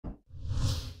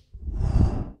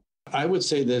I would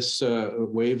say this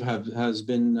wave has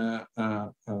been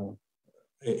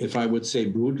if I would say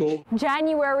brutal.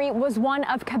 January was one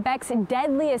of Quebec's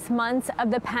deadliest months of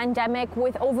the pandemic,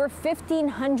 with over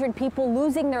 1,500 people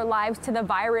losing their lives to the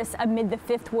virus amid the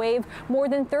fifth wave, more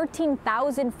than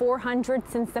 13,400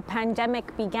 since the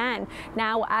pandemic began.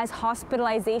 Now, as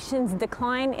hospitalizations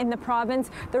decline in the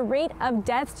province, the rate of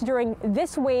deaths during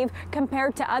this wave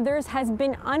compared to others has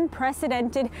been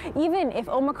unprecedented, even if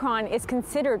Omicron is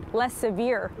considered less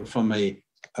severe. From a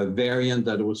variant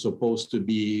that was supposed to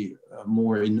be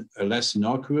less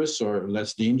innocuous or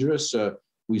less dangerous,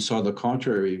 we saw the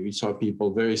contrary. We saw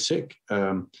people very sick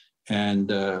and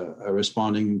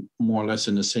responding more or less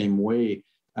in the same way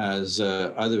as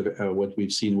what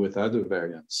we've seen with other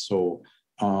variants. So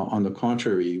on the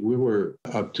contrary, we were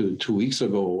up to 2 weeks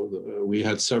ago, we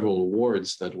had several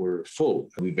wards that were full.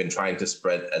 We've been trying to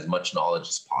spread as much knowledge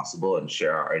as possible and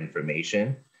share our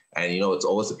information. And, it's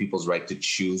always the people's right to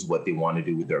choose what they want to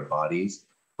do with their bodies.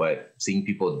 But seeing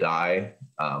people die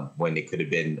when they could have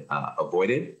been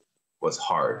avoided was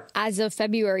hard. As of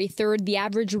February 3rd, the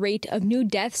average rate of new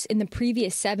deaths in the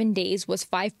previous 7 days was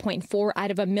 5.4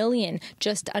 out of a million,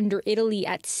 just under Italy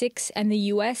at 6 and the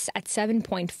U.S. at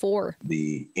 7.4.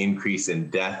 The increase in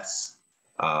deaths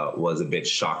was a bit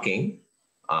shocking,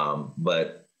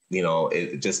 but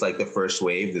just like the first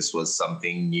wave, this was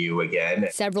something new again.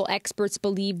 Several experts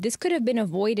believe this could have been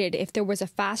avoided if there was a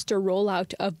faster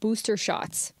rollout of booster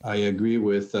shots. I agree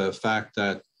with the fact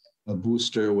that a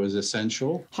booster was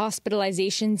essential.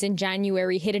 Hospitalizations in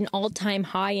January hit an all-time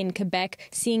high in Quebec,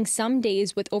 seeing some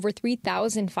days with over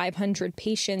 3,500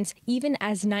 patients, even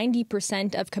as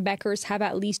 90% of Quebecers have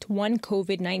at least one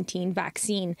COVID-19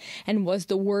 vaccine, and was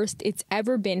the worst it's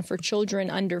ever been for children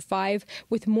under 5,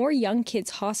 with more young kids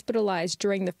hospitalized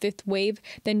during the fifth wave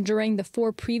than during the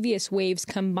 4 previous waves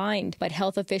combined. But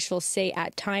health officials say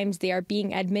at times they are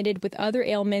being admitted with other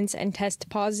ailments and test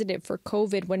positive for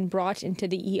COVID when brought into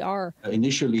the ER.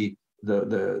 Initially,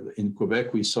 in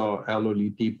Quebec, we saw elderly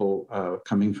people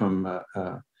coming from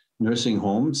nursing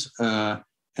homes, and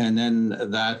then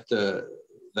that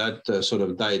sort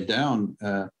of died down.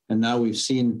 And now we've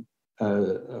seen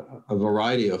a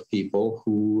variety of people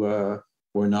who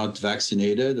were not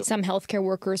vaccinated. Some healthcare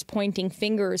workers pointing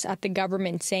fingers at the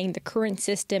government, saying the current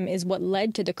system is what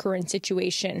led to the current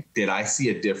situation. Did I see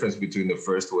a difference between the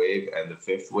first wave and the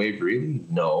fifth wave? Really?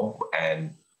 No.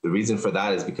 And the reason for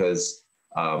that is because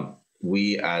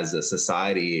we as a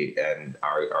society and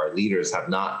our leaders have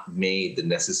not made the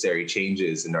necessary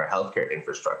changes in our healthcare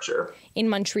infrastructure. In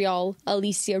Montreal,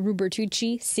 Alyssia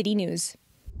Rubertucci, City News.